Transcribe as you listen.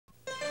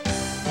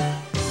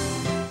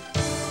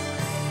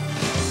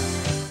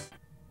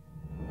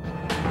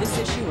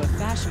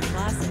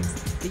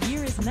The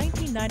year is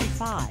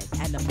 1995,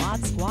 and the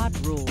Mod Squad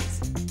rules.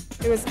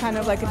 It was kind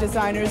of like a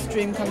designer's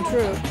dream come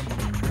true.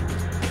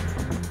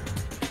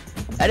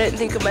 I don't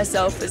think of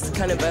myself as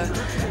kind of a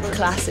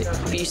classic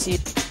beauty.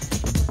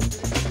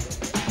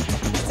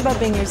 It's about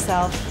being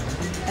yourself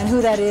and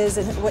who that is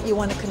and what you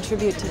want to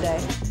contribute today.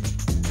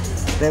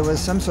 There was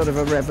some sort of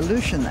a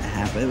revolution that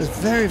happened. It was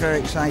very, very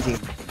exciting.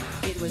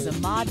 It was a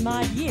mod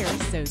year,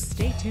 so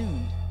stay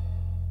tuned.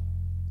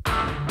 For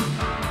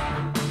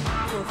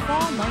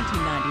fall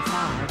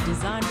 1995,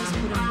 designers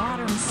put a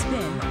modern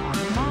spin on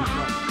the mod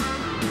look.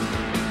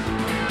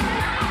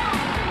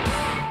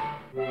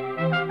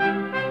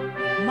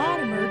 Mod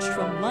emerged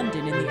from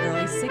London in the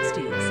early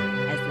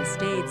 60s as the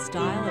staid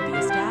style of the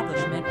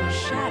establishment was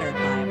shattered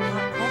by a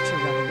pop culture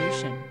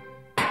revolution.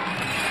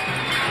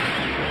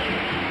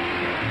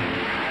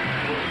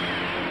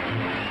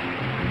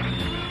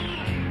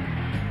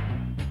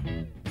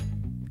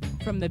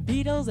 From the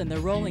Beatles and the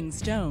Rolling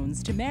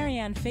Stones to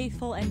Marianne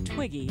Faithfull and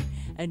Twiggy,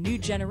 a new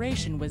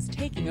generation was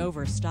taking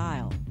over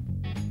style.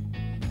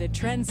 The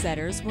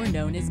trendsetters were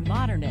known as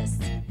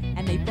modernists,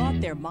 and they bought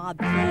their mod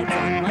threads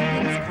on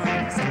London's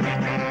Carnaby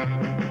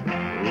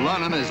Street.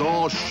 London is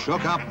all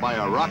shook up by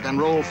a rock and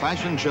roll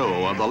fashion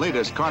show of the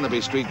latest Carnaby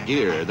Street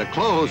gear. The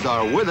clothes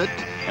are with it,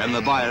 and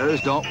the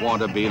buyers don't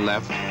want to be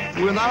left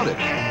without it.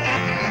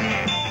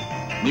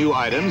 New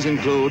items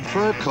include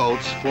fur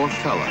coats for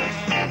fellas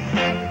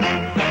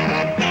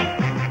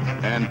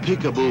and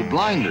peekaboo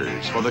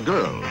blinders for the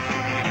girls.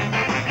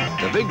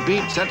 The big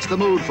beat sets the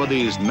mood for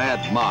these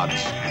mad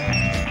mods.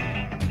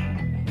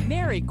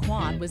 Mary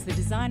Quant was the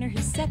designer who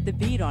set the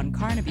beat on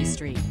Carnaby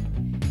Street.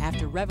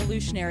 After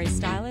revolutionary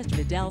stylist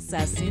Vidal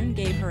Sassoon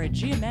gave her a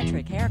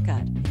geometric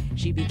haircut,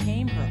 she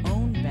became her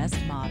own best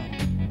model.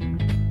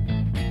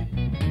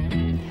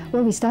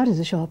 Well, we started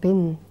the shop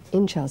in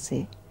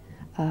Chelsea,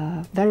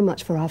 very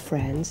much for our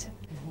friends.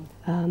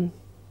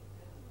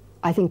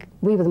 I think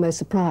we were the most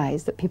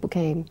surprised that people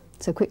came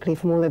so quickly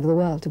from all over the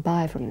world to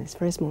buy from this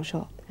very small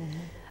shop.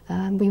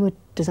 We were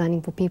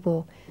designing for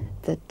people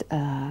that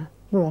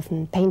were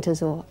often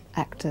painters or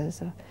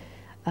actors or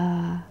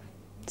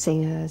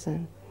singers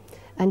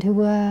and who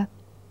were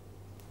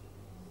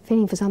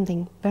feeling for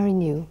something very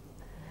new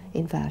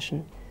in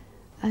fashion.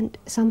 And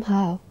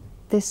somehow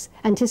this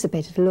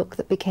anticipated a look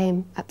that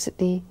became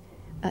absolutely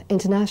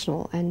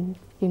international and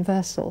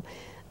universal.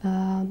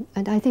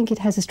 And I think it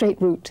has a straight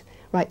route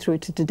right through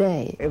to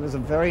today. It was a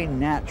very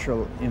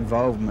natural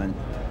involvement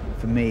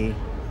for me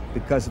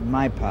because of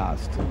my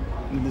past.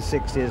 In the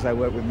 60s, I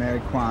worked with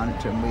Mary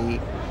Quant, and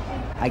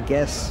I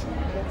guess,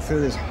 through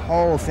this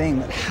whole thing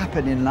that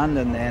happened in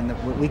London then,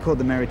 what we called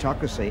the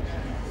meritocracy,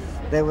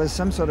 there was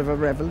some sort of a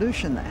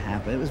revolution that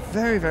happened. It was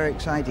very, very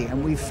exciting,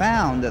 and we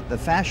found that the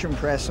fashion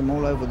press from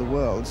all over the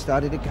world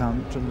started to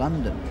come to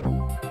London.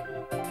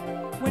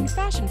 When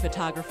fashion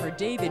photographer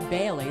David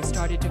Bailey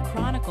started to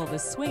chronicle the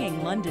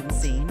swinging London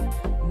scene,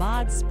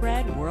 mod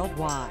spread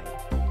worldwide.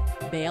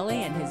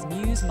 Bailey and his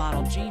muse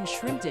model Jean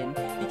Shrimpton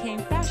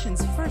became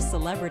fashion's first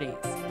celebrities.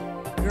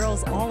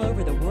 Girls all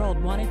over the world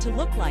wanted to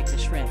look like the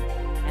shrimp,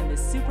 and the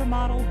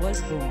supermodel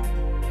was born.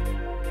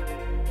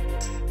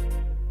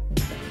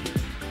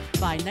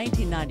 By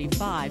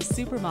 1995,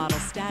 supermodel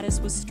status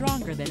was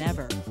stronger than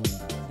ever.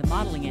 The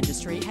modeling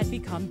industry had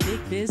become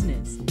big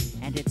business,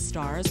 and its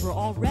stars were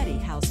already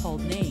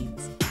household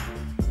names.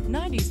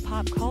 90s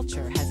pop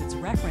culture has its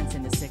reference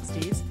in the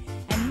 60s,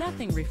 and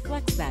nothing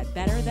reflects that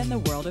better than the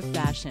world of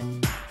fashion.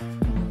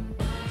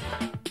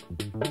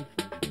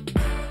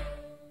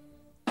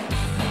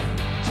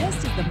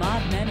 Just as the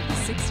mod men of the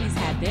 60s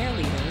had their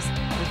leaders,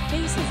 the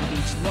faces of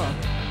each look,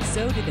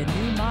 so did the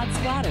new Mod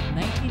Squad of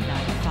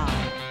 1995.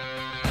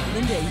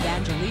 Linda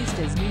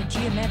Evangelista's new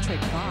geometric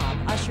bob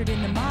ushered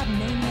in the mod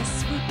mania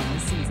sweeping the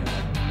season.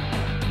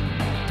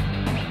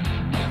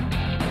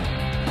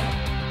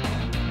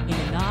 In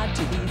a nod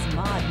to these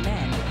mod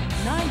men,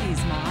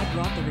 90s mod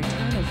brought the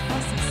return of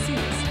fussy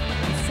suits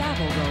and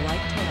Savile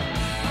Row-like tailors.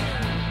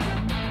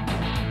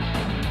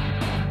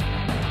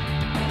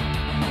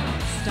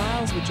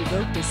 Styles which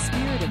evoked the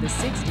spirit of the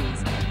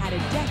 60s had a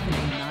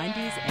definite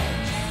 90s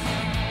edge.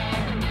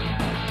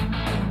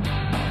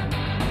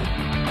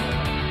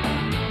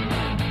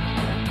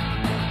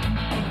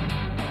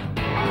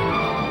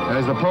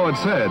 As the poet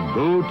said,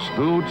 boots,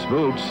 boots,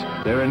 boots.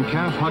 They're in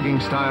calf-hugging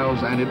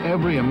styles and in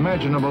every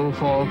imaginable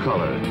fall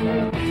color.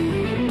 And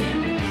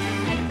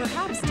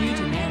perhaps due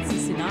to Nancy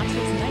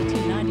Sinatra's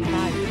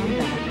 1995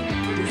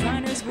 comeback,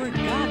 designers were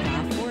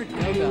gaga for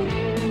go-go.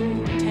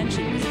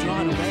 Attention was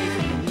drawn away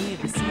from the knee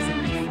of the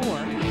season before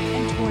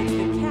and towards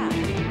the calf,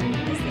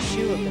 as the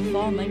shoe of the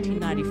fall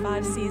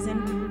 1995 season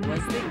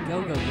was the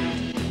go-go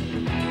boot.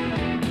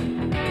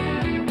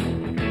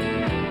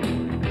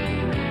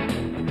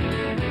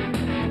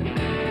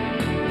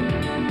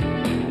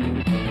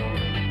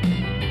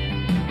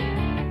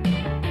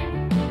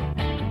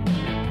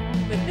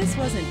 This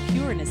wasn't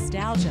pure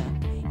nostalgia.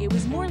 It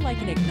was more like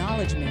an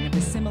acknowledgement of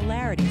the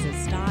similarities of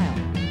style.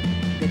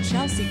 The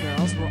Chelsea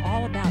girls were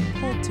all about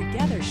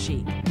pulled-together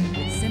chic,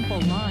 with simple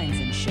lines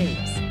and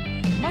shapes.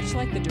 much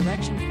like the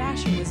direction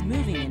fashion was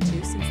moving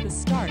into since the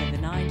start of the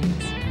 90s.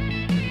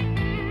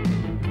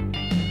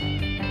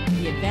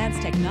 The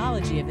advanced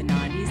technology of the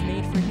 90s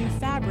made for new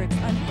fabrics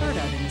unheard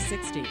of in the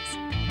 60s.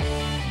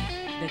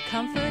 The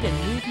comfort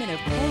and movement of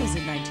clothes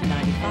in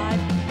 1995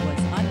 was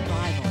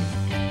unrivaled.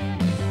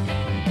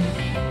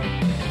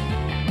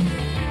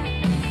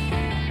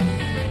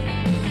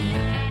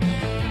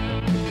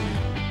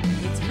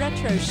 It's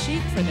retro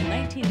chic for the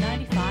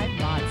 1995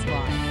 Mod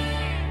Squad.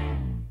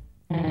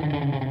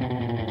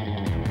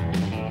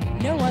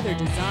 No other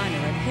designer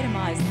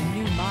epitomized the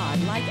new mod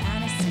like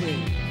Anna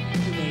Sui,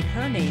 who made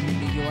her name in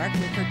New York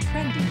with her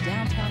trendy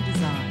downtown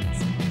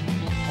designs.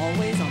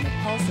 Always on the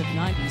pulse of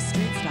 90s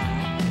street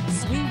style,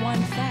 Sui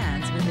won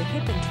fans with a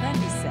hip and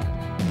trendy set,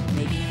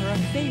 making her a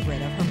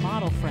favorite of her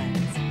model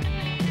friends.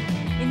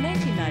 In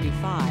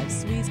 1995,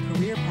 Sui's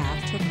career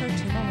path took her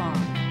to Milan,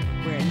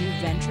 where a new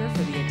venture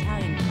for the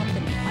Italian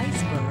company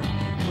Iceberg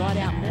brought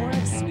out more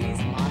of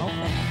Sui's model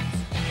fans.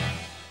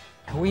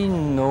 We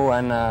know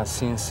Anna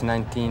since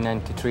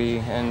 1993,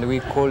 and we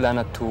called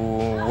Anna to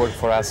work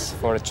for us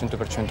for a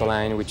 100%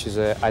 line, which is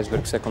an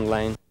Iceberg second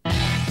line.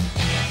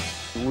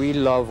 We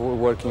love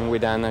working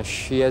with Anna.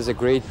 She has a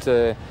great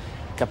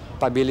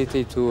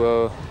capability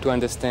to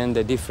understand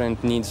the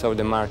different needs of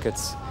the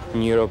markets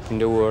in Europe, in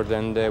the world,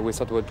 and we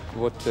thought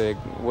what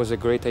was a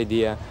great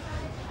idea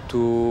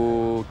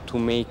to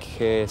make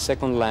a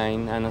second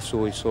line Anna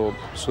Sui, so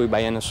Sui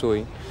by Anna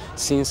Sui,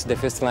 since the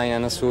first line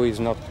Anna Sui is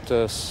not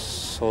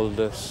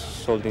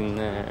sold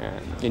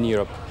in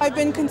Europe. I've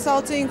been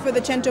consulting for the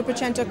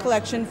 100%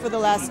 collection for the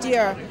last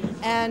year,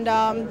 and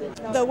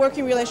the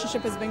working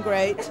relationship has been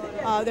great.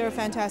 They're a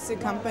fantastic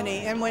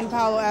company, and when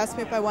Paolo asked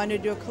me if I wanted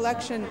to do a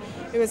collection,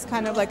 it was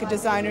kind of like a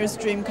designer's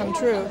dream come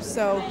true.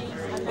 So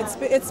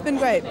it's been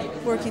great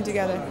working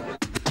together.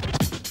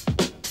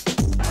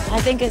 I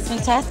think it's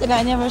fantastic.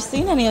 I've never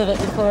seen any of it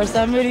before, so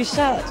I'm really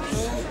shocked.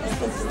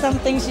 It's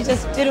something she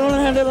just did on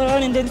her little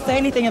own and didn't say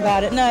anything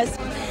about it. No,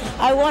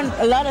 I want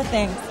a lot of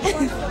things.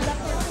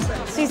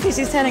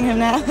 She's telling him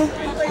now.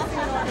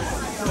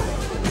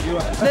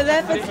 The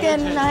leopard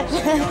skin night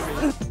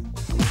dress.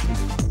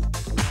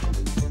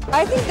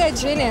 I think they're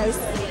genius.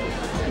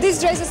 This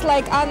dress is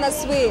like Anna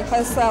Sui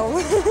herself.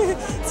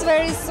 It's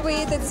very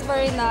sweet, it's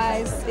very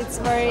nice, it's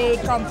very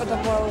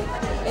comfortable,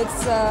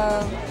 it's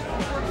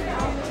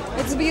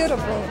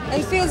beautiful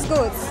and feels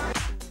good.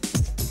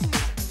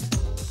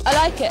 I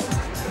like it.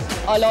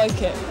 I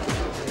like it.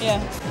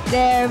 Yeah.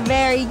 They're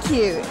very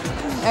cute.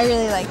 I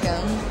really like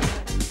them.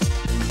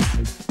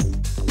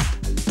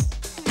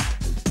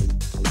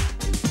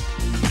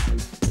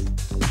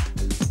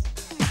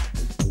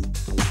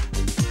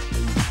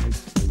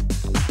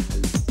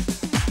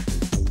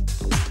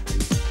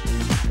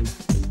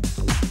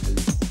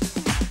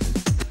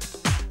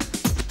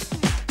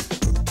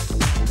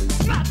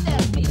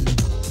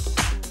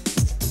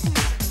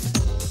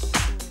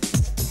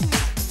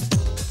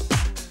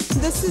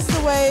 This is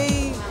the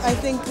way I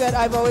think that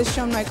I've always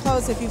shown my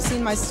clothes. If you've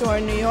seen my store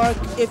in New York,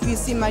 if you've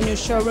seen my new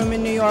showroom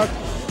in New York,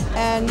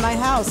 and my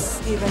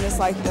house even is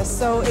like this.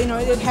 So, you know,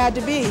 it had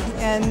to be.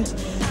 And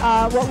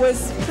what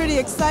was pretty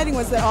exciting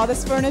was that all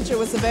this furniture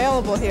was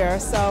available here.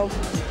 So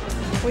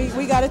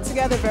we got it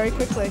together very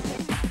quickly.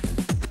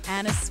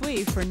 Anna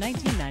Sui for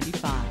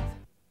 1995.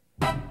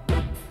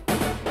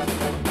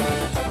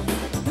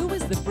 Who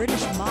was the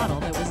British model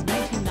that was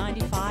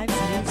 1995's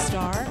new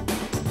star?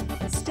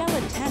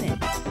 Stella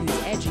Tennant,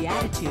 whose edgy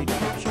attitude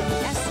captured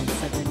the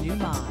essence of the new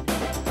mod.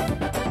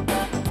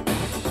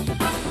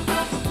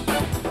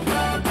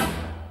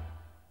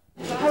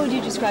 How would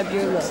you describe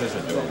your look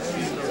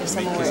if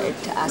someone were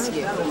to ask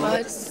you?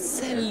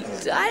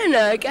 I don't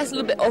know, I guess a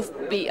little bit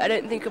offbeat. I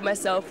don't think of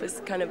myself as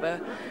kind of a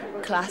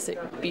classic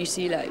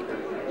beauty, like,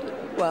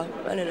 well,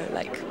 I don't know,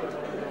 like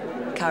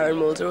Karen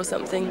Mulder or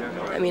something.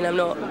 I mean,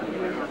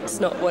 it's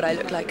not what I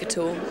look like at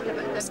all.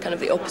 It's kind of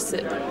the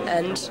opposite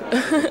end.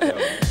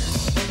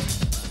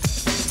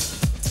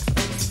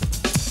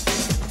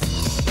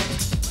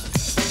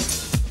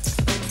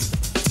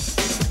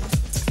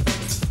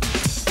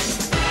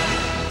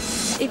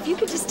 If you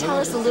could just tell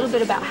us a little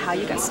bit about how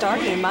you got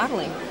started in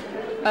modeling.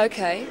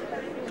 Okay.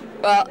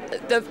 Well,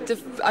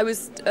 I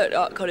was at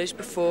art college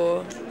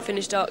before,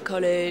 finished art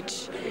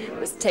college,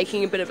 was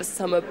taking a bit of a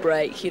summer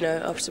break, you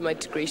know, after my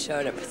degree show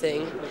and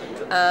everything.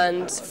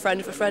 And a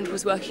friend of a friend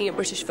was working at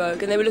British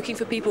Vogue, and they were looking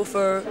for people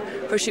for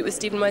a shoot with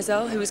Steven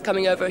Meisel, who was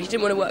coming over. He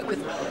didn't want to work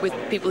with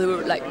people who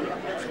were like,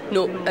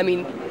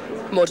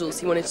 models.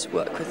 He wanted to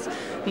work with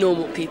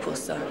normal people,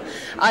 so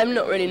I'm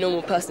not really a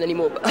normal person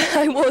anymore, but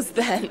I was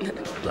then.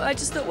 But I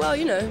just thought, well,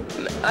 you know,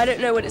 I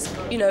don't know what is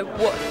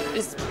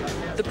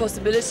the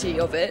possibility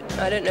of it.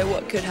 I don't know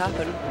what could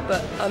happen,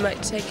 but I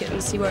might take it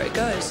and see where it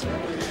goes.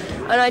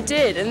 And I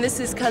did, and this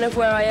is kind of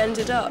where I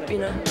ended up, you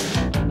know.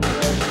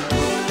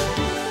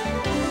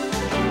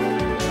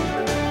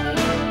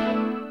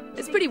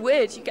 It's pretty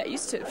weird. You get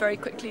used to it very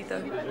quickly,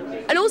 though.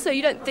 And also,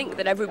 you don't think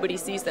that everybody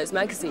sees those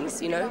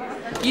magazines, you know?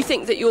 You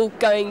think that you're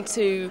going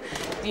to,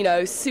 you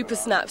know, Super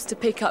Snaps to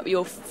pick up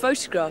your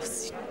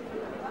photographs.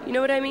 You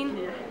know what I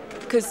mean?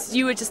 Because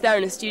you were just there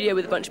in a studio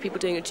with a bunch of people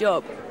doing a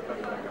job,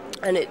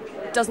 and it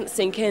doesn't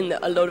sink in that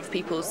a lot of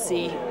people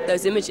see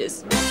those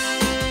images.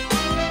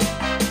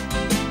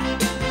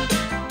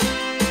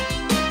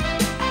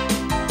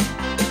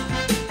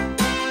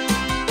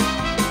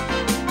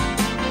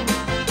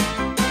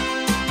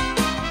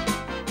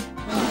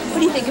 What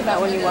do you think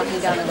about when you're walking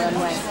down the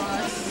runway?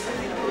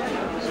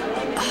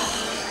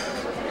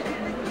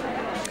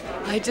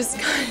 I just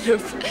kind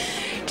of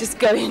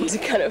go into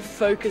kind of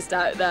focused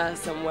out there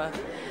somewhere.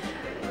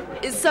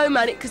 It's so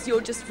manic because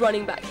you're just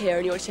running back here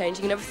and you're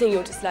changing and everything.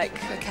 You're just like,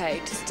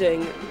 okay, just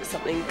doing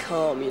something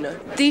calm, you know.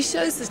 These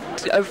shows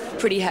are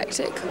pretty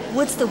hectic.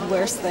 What's the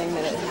worst thing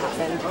that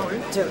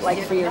happened,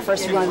 like for your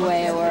first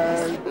runway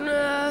or?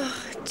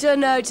 Don't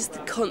know, just the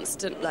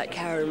constant like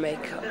hair and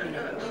makeup, you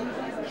know.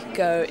 You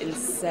go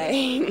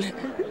insane.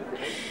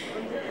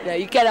 You know,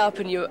 you get up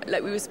and you're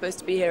like, we were supposed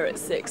to be here at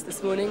 6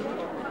 this morning.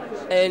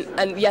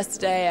 And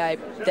yesterday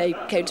they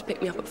came to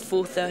pick me up at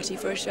 4:30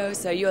 for a show,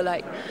 so you're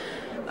like,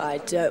 I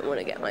don't want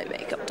to get my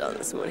makeup done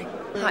this morning.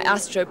 I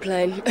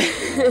astroplane.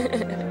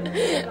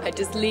 I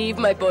just leave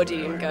my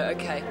body and go,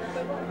 okay,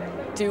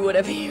 do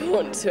whatever you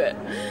want to it.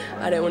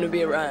 I don't want to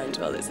be around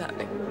while it's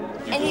happening.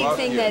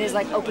 Anything that is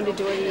like opened a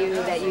door to you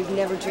that you've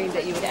never dreamed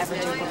that you would ever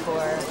do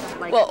before?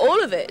 Like, well,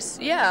 all of it,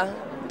 yeah.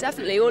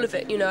 Definitely all of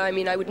it. You know, I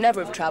mean, I would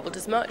never have travelled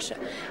as much.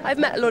 I've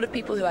met a lot of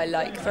people who I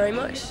like very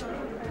much.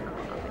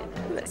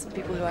 I've met some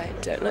people who I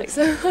don't like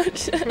so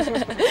much.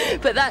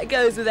 But that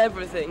goes with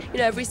everything. You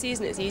know, every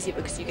season it's easier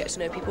because you get to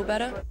know people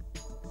better.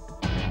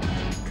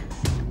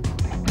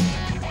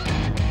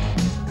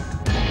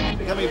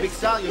 Becoming a big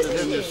star, you're the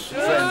business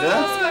friend,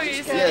 huh?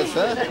 Yes,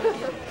 huh?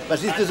 But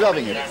she's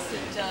deserving it.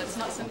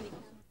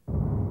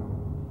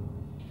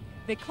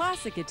 The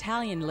classic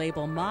Italian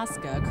label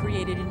Mosca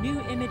created a new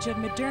image of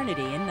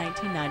modernity in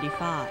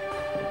 1995.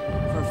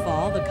 For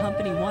fall, the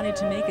company wanted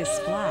to make a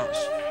splash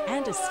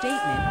and a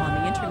statement on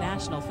the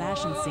international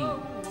fashion scene.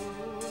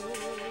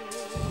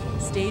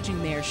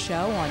 Staging their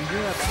show on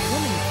Europe's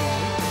Women's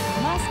Day,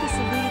 Mosca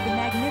saluted the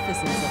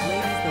magnificence of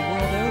ladies the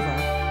world over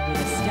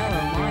with a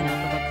stellar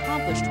lineup of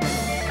accomplished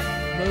women,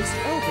 most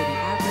over the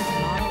average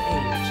model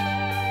age.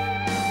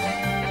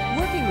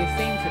 Working with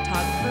famed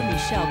photographer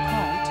Michel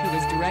Comte, who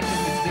was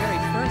directing his very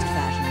first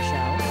fashion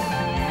show,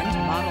 and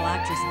model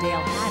actress Dale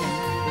Haddon,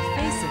 the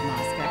face of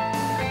Mosca,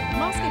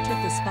 Mosca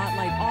took the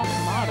spotlight off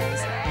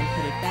models and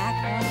put it back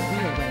on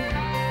real women.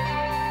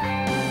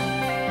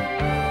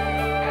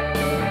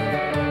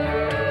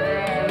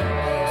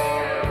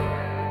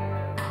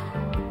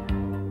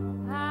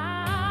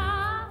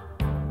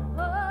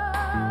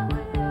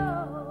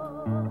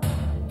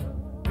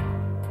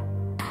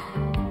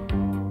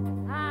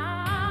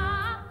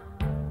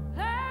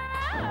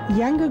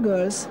 Younger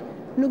girls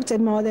looked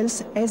at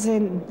models as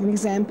an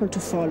example to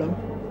follow,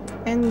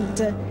 and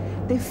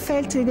they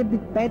felt a little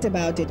bit bad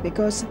about it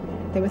because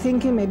they were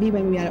thinking maybe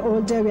when we are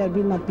older we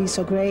will not be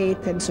so great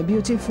and so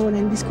beautiful,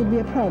 and this could be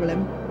a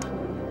problem.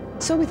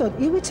 So we thought,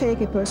 if we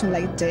take a person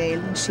like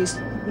Dale, she's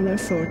in her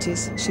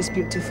 40s, she's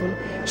beautiful,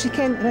 she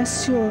can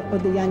reassure all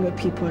the younger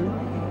people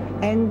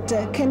and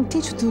can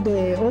teach to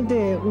all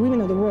the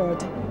women of the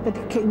world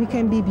that we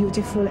can be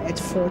beautiful at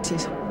 40.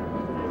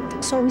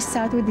 So we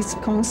started with this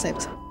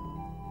concept.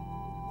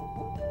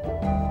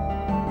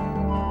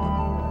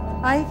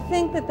 I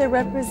think that they're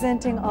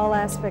representing all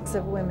aspects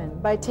of women.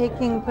 By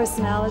taking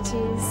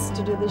personalities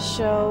to do this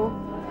show,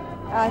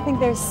 I think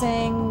they're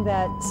saying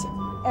that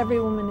every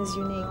woman is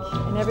unique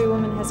and every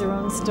woman has her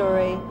own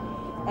story,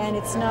 and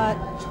it's not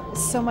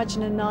so much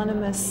an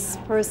anonymous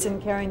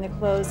person carrying the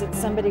clothes, it's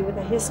somebody with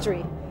a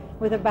history,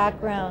 with a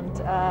background,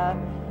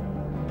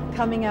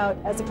 coming out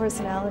as a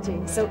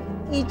personality. So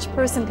each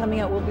person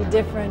coming out will be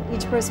different,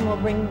 each person will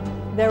bring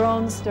their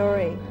own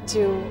story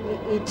to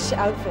each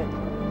outfit.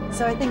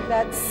 So I think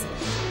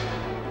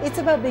it's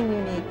about being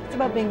unique, it's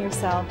about being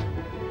yourself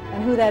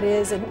and who that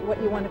is and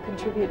what you want to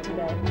contribute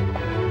today.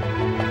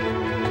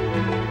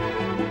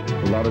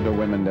 A lot of the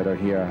women that are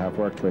here I have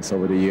worked with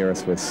over the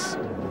years with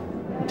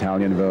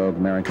Italian Vogue,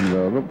 American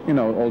Vogue, you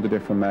know, all the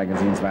different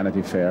magazines,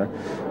 Vanity Fair,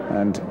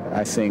 and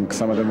I think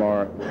some of them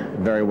are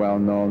very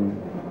well-known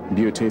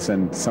beauties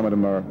and some of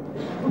them are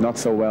not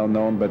so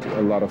well-known but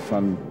a lot of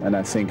fun, and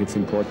I think it's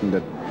important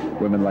that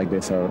women like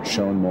this are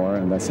shown more,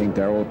 and I think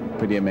they're all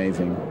pretty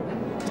amazing,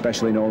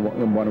 especially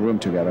in one room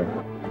together.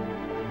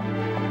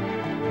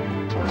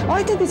 Oh,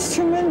 I think it's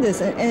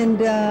tremendous,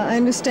 and I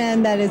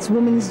understand that it's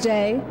Women's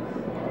Day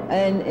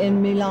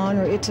in Milan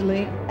or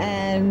Italy,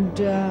 and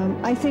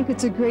I think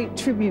it's a great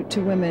tribute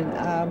to women.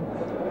 A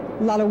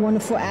lot of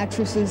wonderful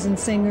actresses and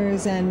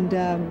singers and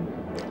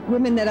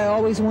women that I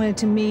always wanted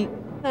to meet.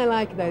 I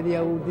like the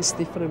idea of these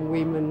different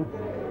women.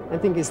 I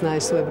think it's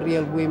nice to have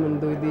real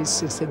women do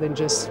this instead of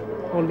just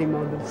only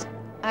models.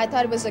 I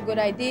thought it was a good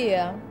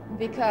idea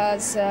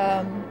because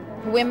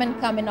women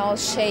come in all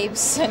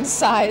shapes and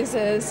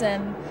sizes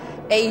and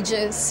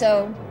ages,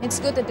 so it's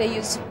good that they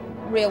use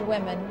real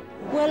women.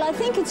 Well, I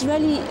think it's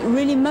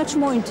really much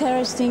more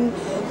interesting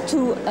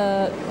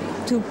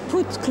to to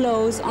put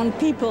clothes on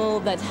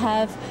people that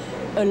have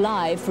a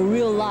life, a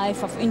real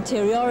life of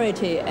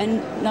interiority,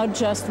 and not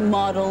just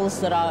models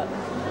that are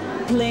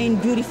plain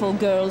beautiful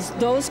girls.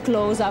 Those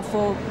clothes are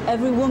for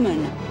every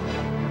woman.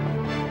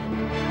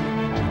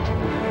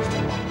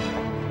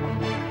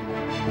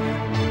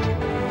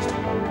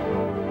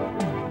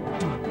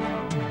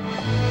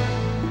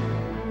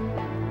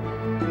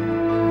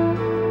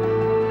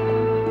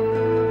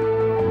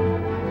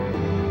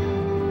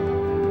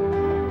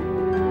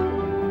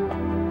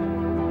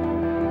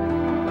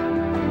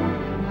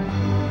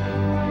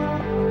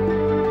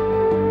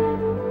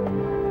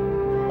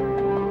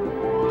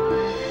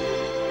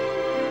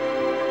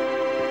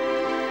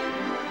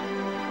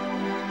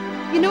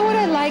 You know what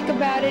I like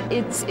about it?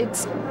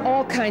 It's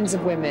all kinds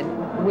of women.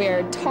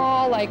 We're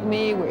tall like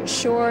me, we're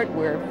short,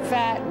 we're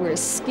fat, we're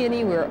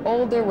skinny, we're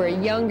older, we're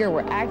younger,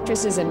 we're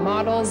actresses and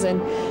models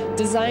and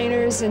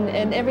designers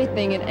and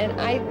everything.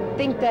 And I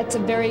think that's a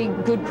very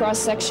good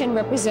cross-section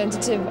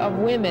representative of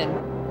women.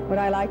 What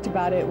I liked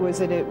about it was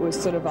that it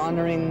was sort of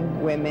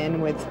honoring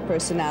women with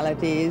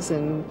personalities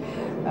and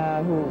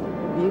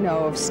who, you know,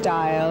 of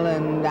style,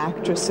 and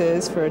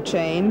actresses for a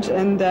change.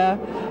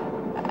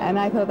 And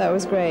I thought that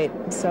was great.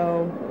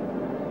 So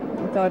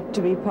I thought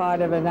to be part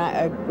of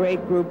a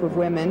great group of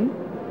women,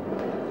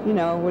 you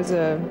know, was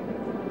a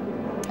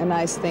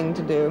nice thing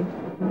to do.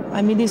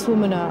 I mean, these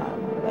women are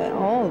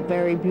all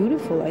very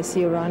beautiful I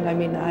see around. I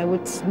mean, I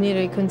would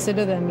nearly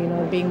consider them, you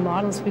know, being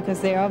models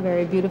because they are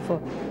very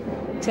beautiful,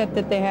 except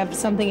that they have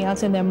something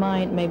else in their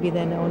mind, maybe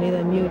than only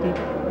their beauty.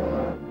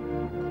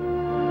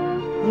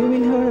 You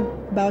will hear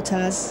about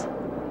us,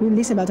 you will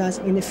listen about us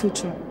in the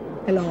future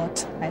a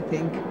lot, I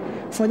think,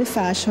 for the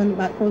fashion,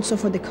 but also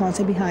for the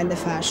concept behind the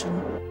fashion.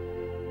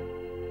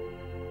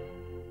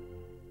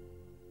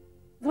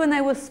 When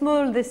I was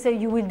small, they say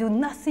you will do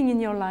nothing in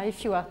your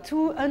life. You are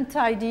too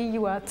untidy,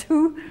 you are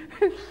too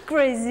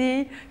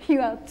crazy,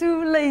 you are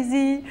too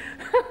lazy.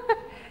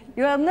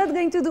 You are not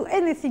going to do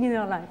anything in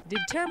your life.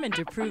 Determined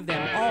to prove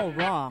them all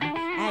wrong,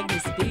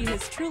 Agnes B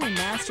has truly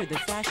mastered the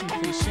fashion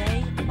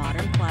cliché,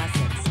 modern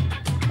classics.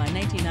 By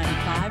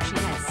 1995, she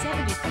had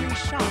 73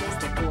 shops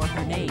that bore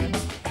her name,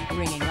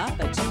 bringing up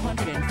a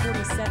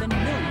 $247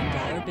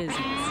 million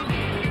business.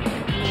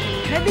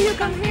 Maybe you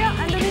come here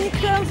and then it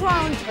turns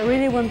round. I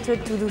really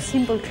wanted to do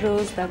simple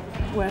clothes that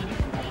were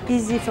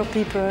easy for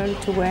people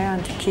to wear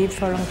and to keep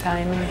for a long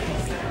time.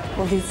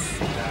 All this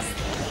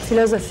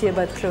philosophy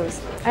about clothes.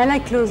 I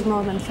like clothes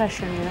more than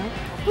fashion, you know.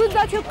 Put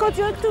back your coat,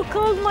 you're too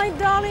cold, my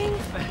darling.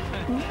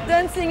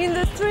 Dancing in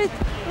the street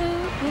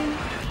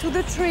to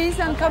the trees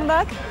and come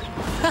back.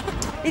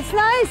 It's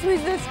nice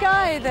with the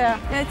sky there.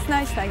 Yeah, it's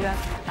nice like that.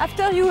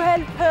 After you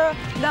help her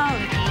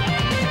down.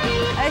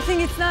 I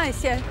think it's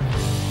nice, yeah.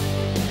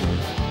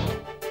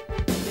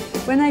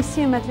 When I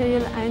see a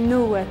material, I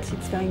know what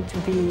it's going to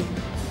be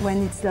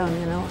when it's done,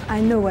 you know. I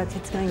know what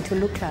it's going to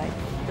look like.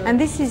 And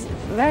this is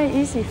very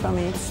easy for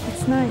me.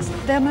 It's nice.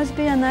 There must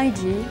be an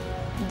idea.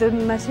 The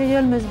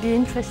material must be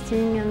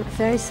interesting and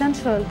very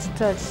sensual to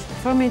touch.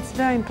 For me, it's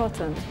very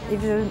important.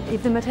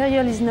 If the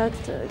material is not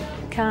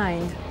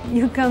kind,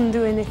 you can't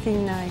do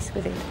anything nice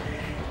with it.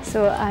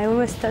 So I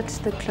always touch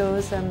the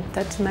clothes and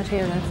touch the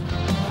materials.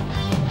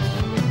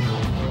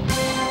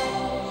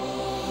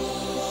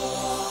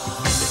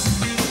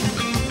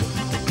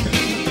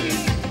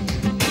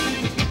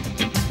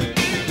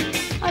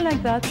 I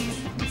like that.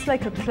 It's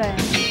like a play.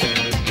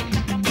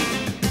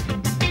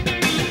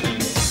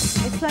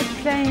 It's like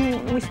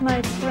playing with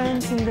my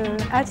friends in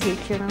the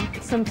attic, you know,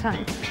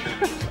 sometimes,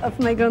 of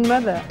my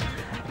grandmother.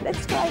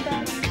 Let's try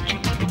that.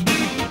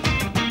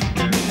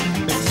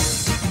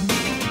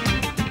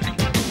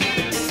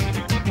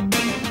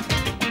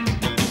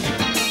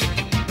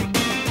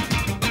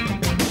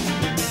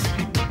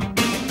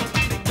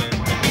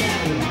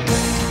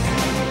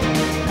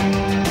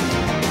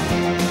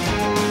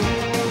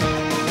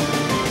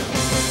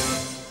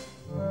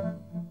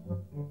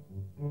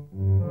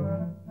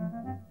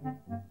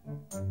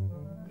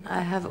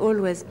 I have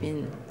always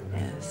been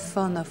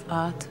fond of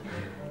art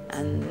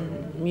and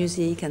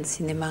music and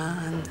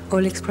cinema and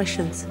all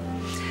expressions.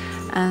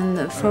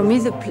 And for me,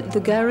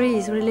 the gallery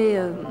is really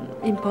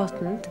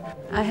important.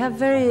 I have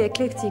very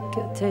eclectic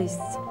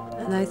tastes,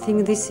 and I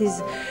think this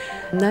is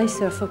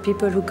nicer for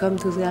people who come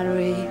to the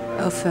gallery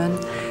often.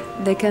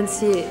 They can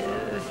see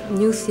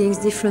new things,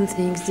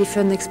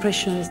 different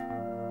expressions.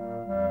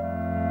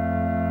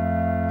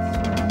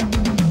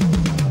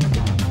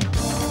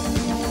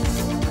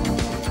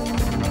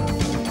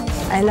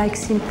 I like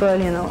simple,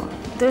 you know.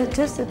 There's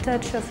just a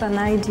touch of an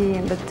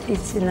idea, but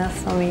it's enough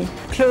for me.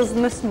 Clothes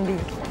mustn't be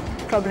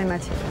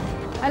problematic.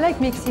 I like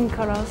mixing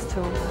colors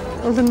too.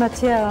 All the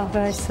materials are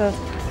very soft.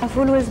 I've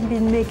always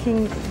been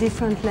making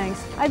different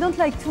lengths. I don't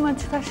like too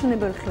much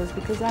fashionable clothes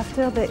because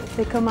after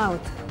they come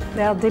out,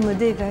 they are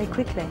démodés very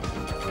quickly.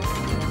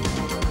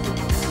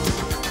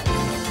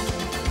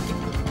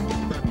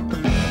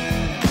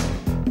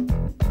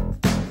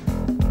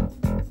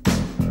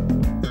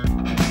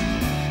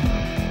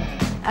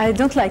 I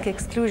don't like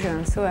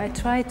exclusion, so I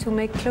try to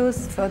make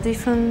clothes for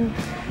different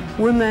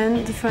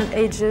women, different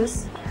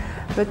ages,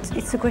 but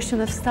it's a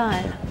question of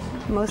style,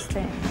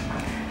 mostly.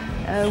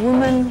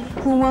 Women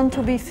who want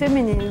to be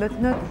feminine, but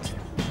not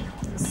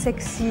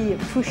sexy,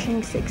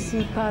 pushing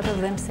sexy part of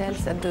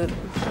themselves at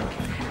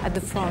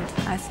the front.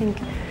 I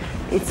think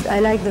I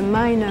like the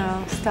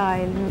minor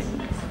style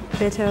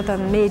better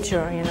than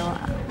major, you know.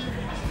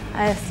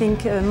 I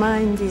think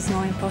mind is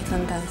more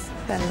important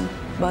than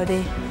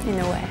body in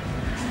a way.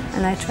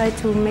 And I try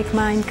to make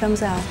mine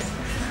comes out,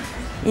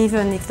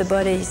 even if the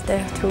body is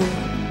there too.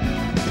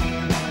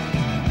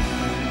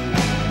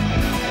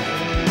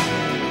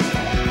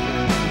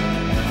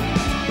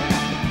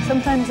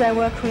 Sometimes I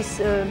work with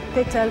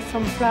petals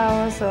from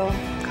flowers or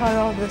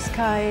color of the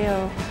sky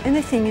or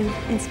anything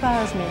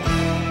inspires me.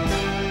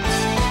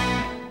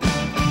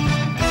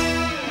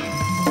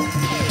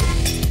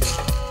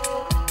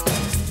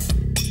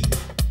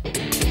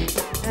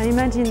 I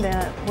imagine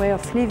their way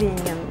of living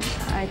and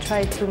I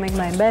try to make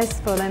my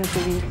best for them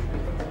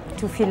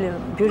to feel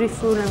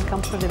beautiful and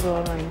comfortable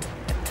and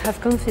have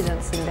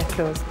confidence in their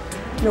clothes.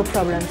 No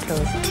problem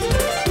clothes.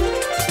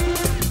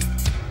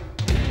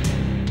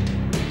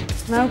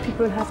 Now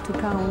people have to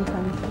count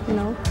and, you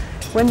know,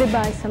 when they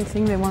buy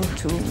something they want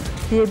to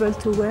be able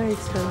to wear it.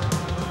 So.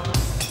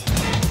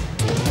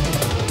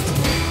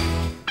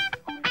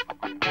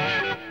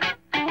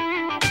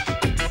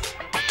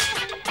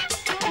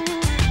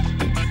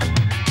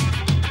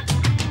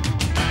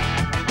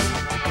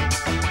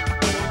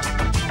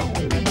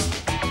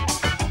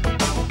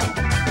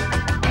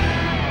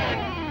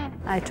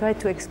 I try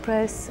to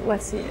express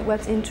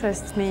what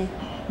interests me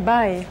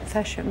by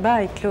fashion,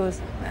 by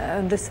clothes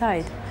on the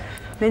side.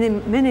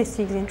 Many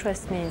things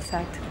interest me, in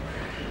fact,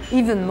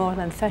 even more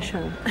than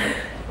fashion.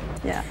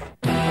 Yeah.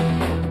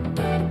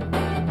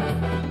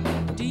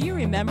 Do you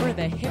remember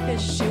the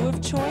hippest shoe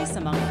of choice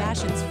among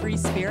fashion's free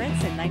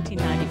spirits in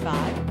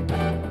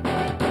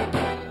 1995?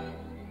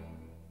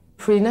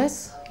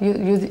 Freeness?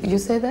 You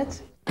say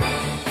that?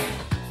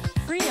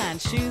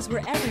 Freelance shoes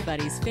were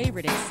everybody's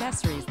favorite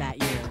accessories that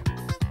year.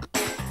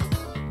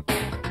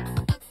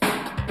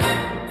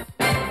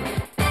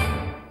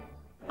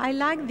 I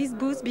like these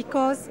boots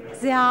because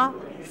they are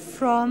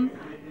from,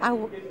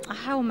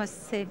 how must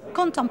I say,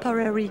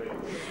 contemporary.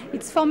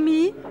 It's for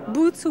me,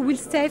 boots who will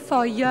stay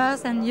for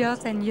years and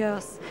years and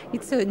years.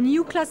 It's a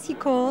new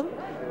classical.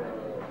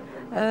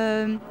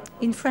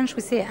 In French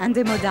we say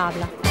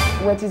indémodable.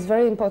 What is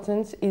very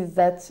important is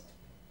that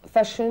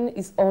fashion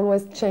is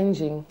always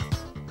changing.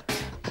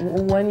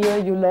 One year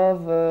you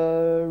love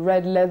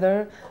red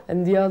leather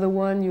and the other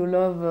one you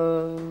love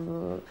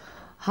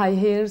high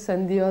heels,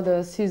 and the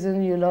other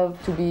season you love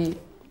to be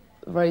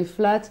very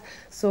flat.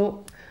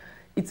 So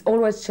it's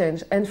always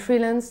change. And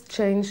freelance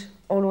change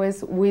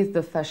always with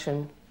the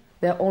fashion.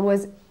 They're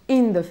always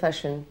in the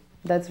fashion.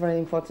 That's very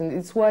important.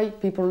 It's why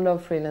people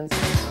love freelance.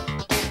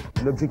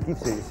 L'objectif,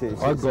 c'est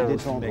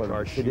d'étendre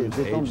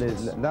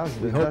l'âge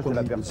de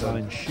la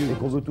personne et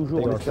qu'on veut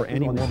toujours rester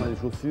toujours dans les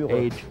chaussures,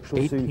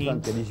 chausser une femme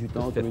qui a 18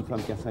 ans comme une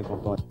femme qui a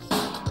 50 ans.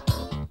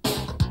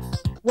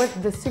 What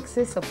the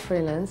success of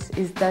freelance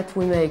is that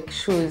we make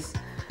shoes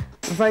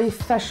very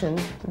fashion.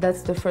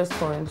 That's the first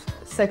point.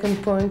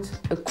 Second point,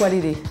 a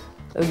quality,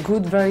 a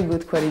good, very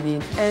good quality,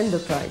 and the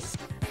price.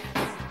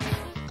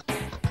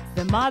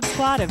 The Mod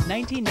Squad of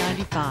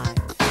 1995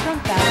 from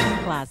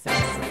Fashion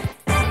Classics.